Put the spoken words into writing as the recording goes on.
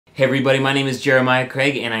Hey everybody, my name is Jeremiah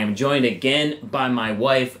Craig and I am joined again by my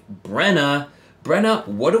wife, Brynna. Brynna,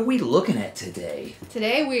 what are we looking at today?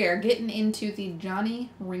 Today we are getting into the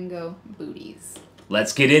Johnny Ringo booties.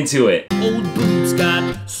 Let's get into it. Old boots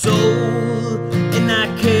got soul, and I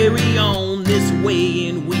carry on this way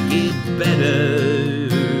and we get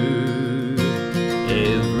better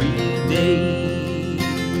every day.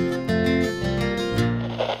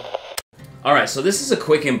 Alright, so this is a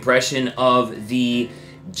quick impression of the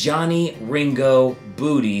Johnny Ringo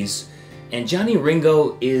booties. And Johnny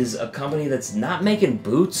Ringo is a company that's not making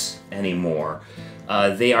boots anymore.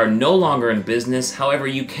 They are no longer in business. However,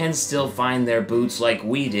 you can still find their boots like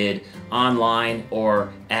we did online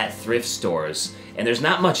or at thrift stores. And there's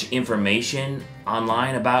not much information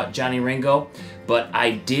online about Johnny Ringo, but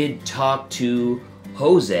I did talk to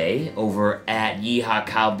Jose over at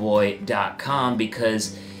yeehawcowboy.com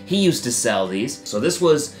because he used to sell these. So this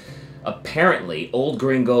was apparently Old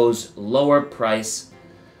Gringo's lower price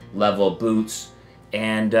level boots,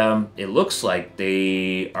 and it looks like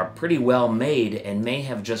they are pretty well made and may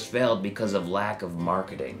have just failed because of lack of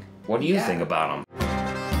marketing. What do you think about them?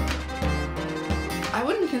 I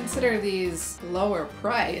wouldn't consider these lower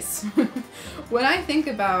price. When I think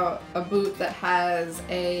about a boot that has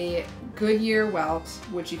a Goodyear welt,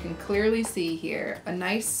 which you can clearly see here, a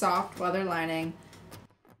nice soft leather lining,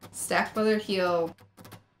 stacked leather heel,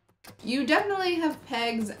 you definitely have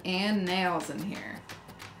pegs and nails in here.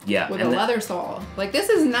 Yeah. With a leather sole. Like, this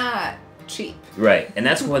is not cheap. Right, and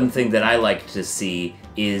that's one thing that I like to see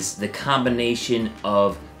is the combination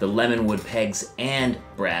of the lemon wood pegs and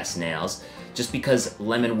brass nails, just because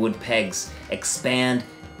lemon wood pegs expand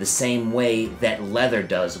the same way that leather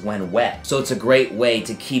does when wet. So it's a great way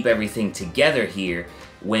to keep everything together here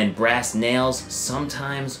when brass nails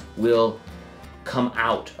sometimes will come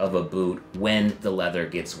out of a boot when the leather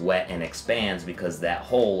gets wet and expands because that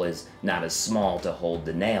hole is not as small to hold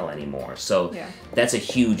the nail anymore. So that's a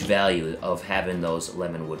huge value of having those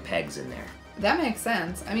lemon wood pegs in there. That makes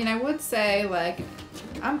sense. I mean, I would say, like,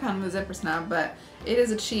 I'm kind of a zipper snob, but it is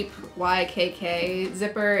a cheap YKK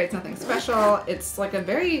zipper. It's nothing special. It's like a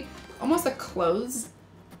very, almost a closed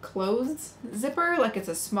zipper. Like, it's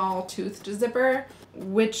a small toothed zipper,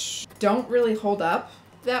 which don't really hold up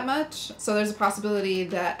that much. So there's a possibility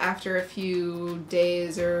that after a few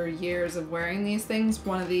days or years of wearing these things,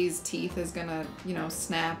 one of these teeth is gonna, you know,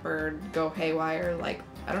 snap or go haywire. Like,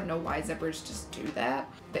 I don't know why zippers just do that.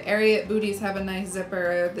 The Ariat booties have a nice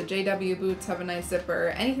zipper. The JW boots have a nice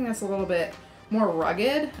zipper. Anything that's a little bit more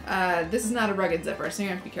rugged. This is not a rugged zipper, so you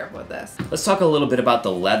have to be careful with this. Let's talk a little bit about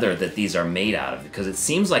the leather that these are made out of, because it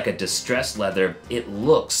seems like a distressed leather. It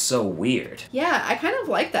looks so weird. Yeah, I kind of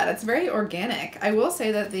like that. It's very organic. I will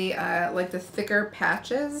say that the like the thicker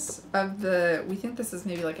patches of the, we think this is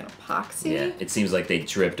maybe like an epoxy. Yeah, it seems like they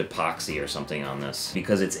dripped epoxy or something on this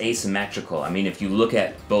because it's asymmetrical. I mean, if you look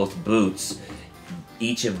at both boots,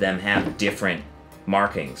 each of them have different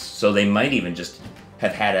markings. So they might even just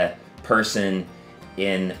have had a person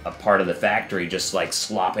in a part of the factory just like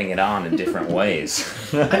slopping it on in different ways.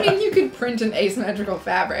 I mean, you could print an asymmetrical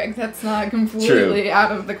fabric. That's not completely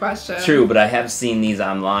out of the question. True, but I have seen these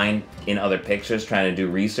online in other pictures trying to do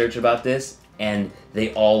research about this, and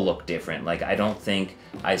they all look different. Like, I don't think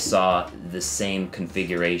I saw the same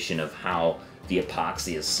configuration of how the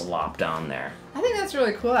epoxy is slopped on there. I think that's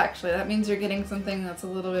really cool, actually. That means you're getting something that's a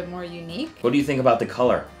little bit more unique. What do you think about the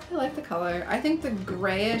color? I like the color. I think the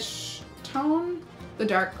grayish tone, the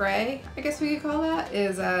dark gray, I guess we could call that,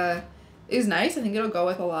 is nice. I think it'll go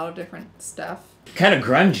with a lot of different stuff. Kind of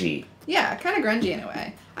grungy. Yeah, kind of grungy in a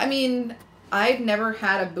way. I mean, I've never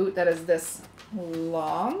had a boot that is this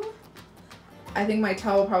long. I think my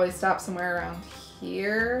toe will probably stop somewhere around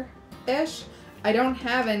here-ish. I don't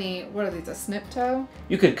have any, what are these, a snip toe?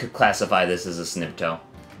 You could classify this as a snip toe.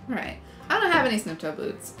 Right. I don't have any snip toe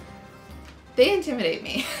boots. They intimidate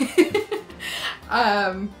me.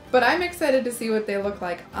 But I'm excited to see what they look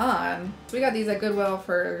like on. We got these at Goodwill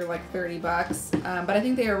for like 30 bucks, but I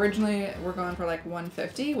think they originally were going for like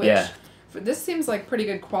 150, which this seems like pretty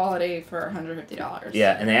good quality for $150.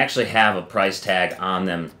 Yeah, and they actually have a price tag on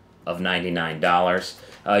them of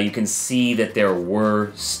 $99. You can see that there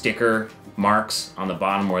were sticker marks on the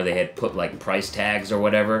bottom where they had put like price tags or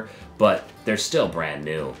whatever, but they're still brand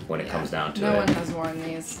new when it comes down to it. No one has worn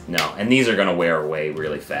these. No, and these are gonna wear away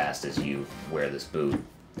really fast as you wear this boot.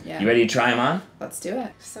 Yeah. You ready to try them on? Let's do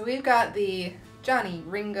it. So we've got the Johnny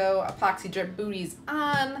Ringo epoxy drip booties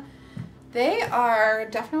on. They are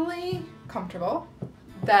definitely comfortable.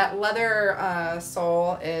 That leather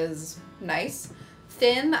sole is nice.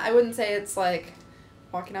 Thin, I wouldn't say it's like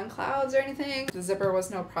walking on clouds or anything. The zipper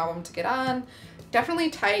was no problem to get on. Definitely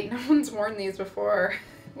tight. No one's worn these before,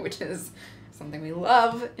 which is something we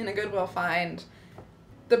love in a Goodwill find.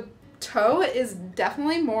 The toe is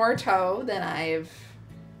definitely more toe than I've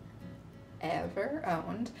ever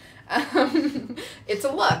owned. It's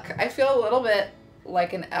a look. I feel a little bit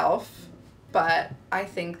like an elf, but I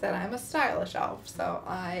think that I'm a stylish elf, so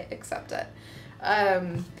I accept it.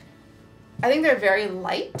 I think they're very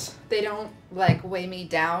light. They don't like weigh me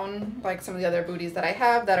down like some of the other booties that I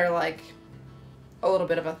have that are like a little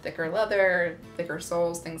bit of a thicker leather, thicker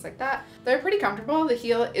soles, things like that. They're pretty comfortable. The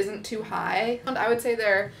heel isn't too high. And I would say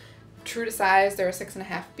they're true to size. They're a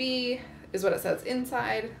 6.5B is what it says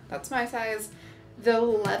inside. That's my size. The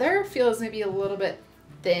leather feels maybe a little bit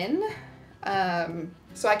thin.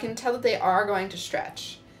 So I can tell that they are going to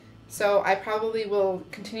stretch. So I probably will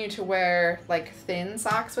continue to wear like thin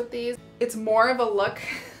socks with these. It's more of a look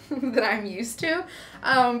that I'm used to,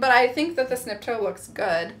 but I think that the snip toe looks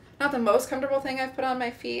good. Not the most comfortable thing I've put on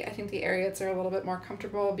my feet. I think the Ariats are a little bit more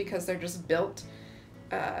comfortable because they're just built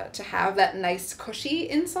to have that nice cushy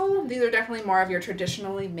insole. These are definitely more of your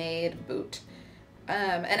traditionally made boot.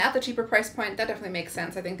 And at the cheaper price point, that definitely makes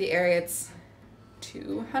sense. I think the Ariats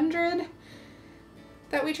 $200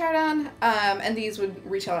 that we tried on, and these would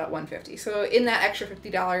retail at $150. So in that extra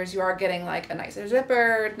 $50, you are getting like a nicer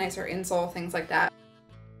zipper, nicer insole, things like that.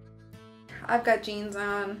 I've got jeans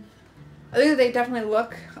on. I think that they definitely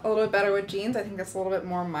look a little bit better with jeans. I think that's a little bit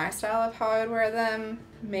more my style of how I would wear them.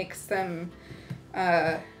 Makes them,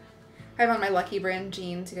 I have on my Lucky brand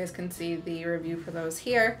jeans. You guys can see the review for those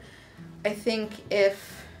here. I think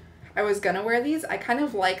if I was gonna wear these, I kind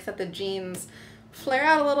of like that the jeans flare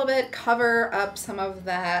out a little bit, cover up some of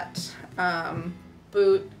that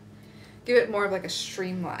boot, give it more of like a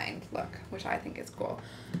streamlined look, which I think is cool.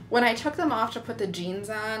 When I took them off to put the jeans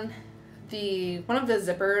on, one of the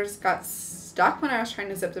zippers got stuck when I was trying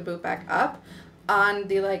to zip the boot back up on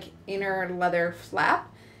the like inner leather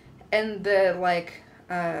flap, and the like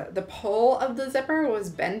the pull of the zipper was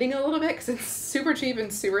bending a little bit because it's super cheap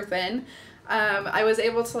and super thin. I was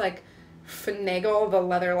able to like finagle the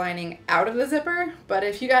leather lining out of the zipper, but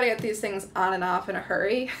if you gotta get these things on and off in a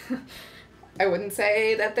hurry, I wouldn't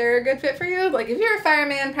say that they're a good fit for you. Like if you're a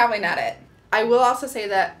fireman, probably not it. I will also say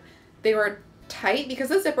that they were tight because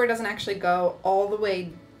the zipper doesn't actually go all the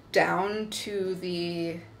way down to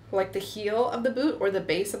the like the heel of the boot or the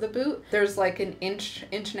base of the boot. There's like an inch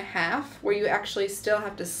and a half where you actually still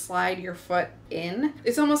have to slide your foot in.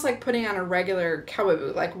 It's almost like putting on a regular cowboy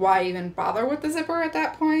boot. Like why even bother with the zipper at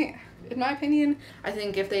that point? In my opinion, I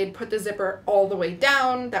think if they'd put the zipper all the way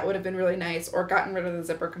down, that would have been really nice, or gotten rid of the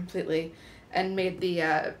zipper completely and made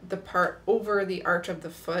the part over the arch of the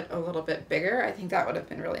foot a little bit bigger. I think that would have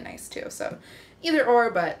been really nice too. So either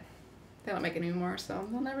or, but they don't make it anymore, so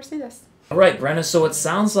they'll never see this. All right, Brynna, so it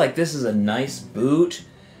sounds like this is a nice boot,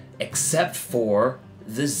 except for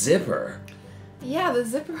the zipper. Yeah, the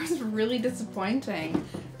zipper is really disappointing.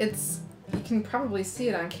 You can probably see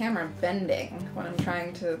it on camera bending when I'm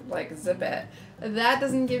trying to like zip it. That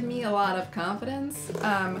doesn't give me a lot of confidence.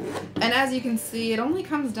 And as you can see, it only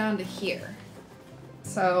comes down to here.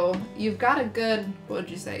 So you've got a good, what would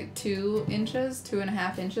you say, 2 inches,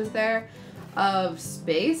 2.5 inches there of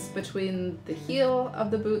space between the heel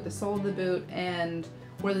of the boot, the sole of the boot, and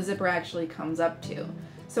where the zipper actually comes up to.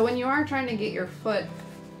 So when you are trying to get your foot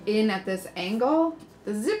in at this angle,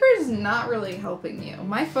 the zipper is not really helping you.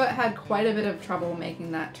 My foot had quite a bit of trouble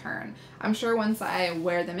making that turn. I'm sure once I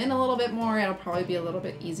wear them in a little bit more, it'll probably be a little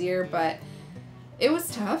bit easier, but it was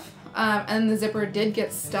tough. And the zipper did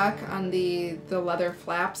get stuck on the leather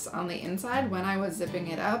flaps on the inside when I was zipping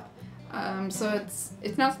it up. So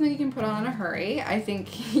it's not something you can put on in a hurry. I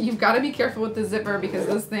think you've got to be careful with the zipper because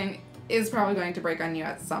this thing is probably going to break on you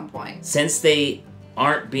at some point. Since they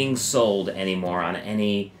aren't being sold anymore on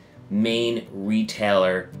any main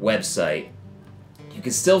retailer website, you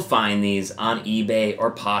can still find these on eBay or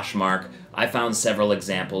Poshmark. I found several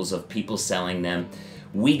examples of people selling them.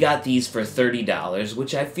 We got these for $30,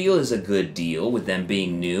 which I feel is a good deal with them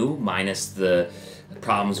being new, minus the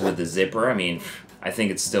problems with the zipper. I mean, I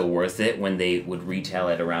think it's still worth it when they would retail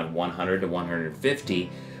at around $100 to $150.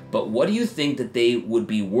 But what do you think that they would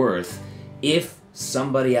be worth if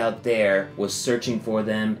somebody out there was searching for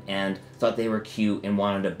them and thought they were cute and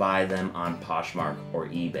wanted to buy them on Poshmark or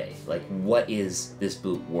eBay? Like, what is this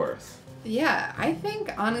boot worth? Yeah, I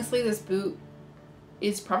think honestly this boot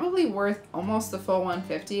is probably worth almost the full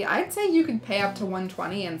 $150. I'd say you could pay up to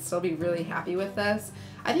 $120 and still be really happy with this.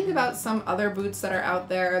 I think about some other boots that are out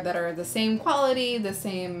there that are the same quality, the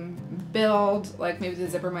same build, like maybe the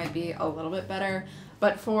zipper might be a little bit better.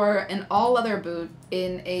 But for an all-leather boot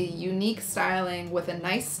in a unique styling with a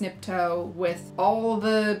nice snip toe, with all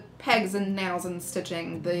the pegs and nails and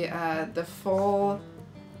stitching, the full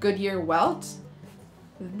Goodyear welt,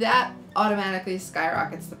 that automatically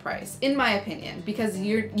skyrockets the price, in my opinion, because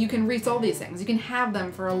you can resole these things. You can have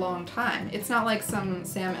them for a long time. It's not like some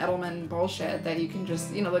Sam Edelman bullshit that you can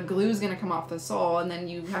just, you know, the glue's gonna come off the sole and then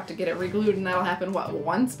you have to get it re-glued and that'll happen, what,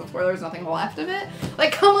 once before there's nothing left of it?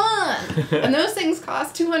 Like, come on! And those things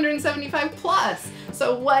cost $275 plus.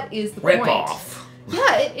 So what is the point? Rip off.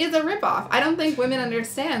 Yeah, it is a ripoff. I don't think women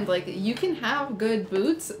understand, like, you can have good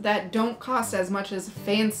boots that don't cost as much as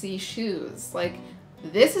fancy shoes. Like,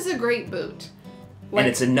 this is a great boot. Like, and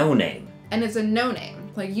it's a no-name. And it's a no-name.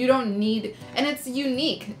 Like, you don't need... And it's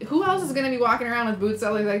unique. Who else is going to be walking around with boots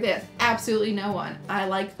that look like this? Absolutely no one. I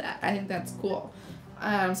like that. I think that's cool.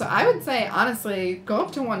 So I would say, honestly, go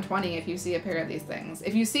up to $120 if you see a pair of these things.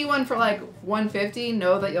 If you see one for, like, $150,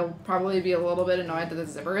 know that you'll probably be a little bit annoyed that the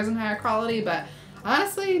zipper isn't higher quality, but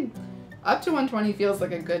honestly, up to $120 feels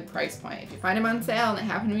like a good price point. If you find them on sale and they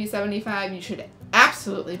happen to be $75, you should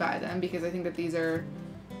absolutely buy them, because I think that these are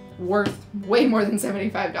worth way more than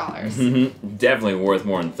 $75. Definitely worth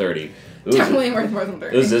more than $30. Definitely worth more than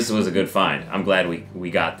 $30. This was a good find. I'm glad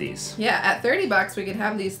we got these. Yeah, at $30 we could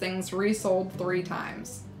have these things resold 3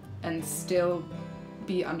 times and still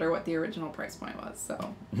be under what the original price point was,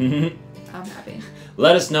 so I'm happy.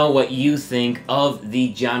 Let us know what you think of the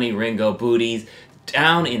Johnny Ringo booties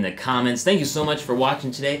down in the comments. Thank you so much for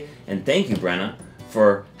watching today, and thank you, Brynna,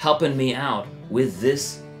 for helping me out with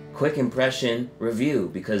this quick impression review,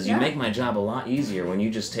 because you make my job a lot easier when you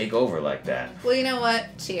just take over like that. Well, you know what?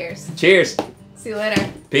 Cheers. Cheers. See you later.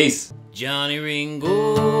 Peace. Johnny Ringo,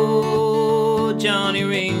 Johnny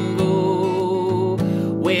Ringo,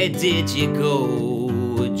 where did you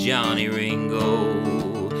go, Johnny Ringo?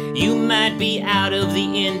 You might be out of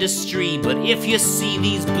the industry, but if you see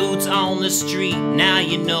these boots on the street, now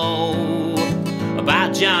you know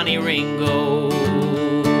about Johnny Ringo.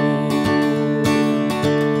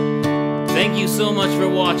 Thank you so much for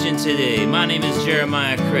watching today. My name is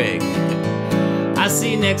Jeremiah Craig. I'll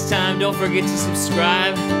see you next time. Don't forget to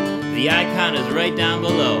subscribe. The icon is right down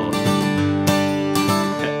below.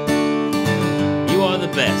 You are the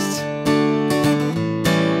best.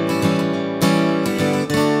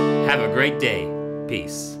 Have a great day.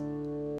 Peace.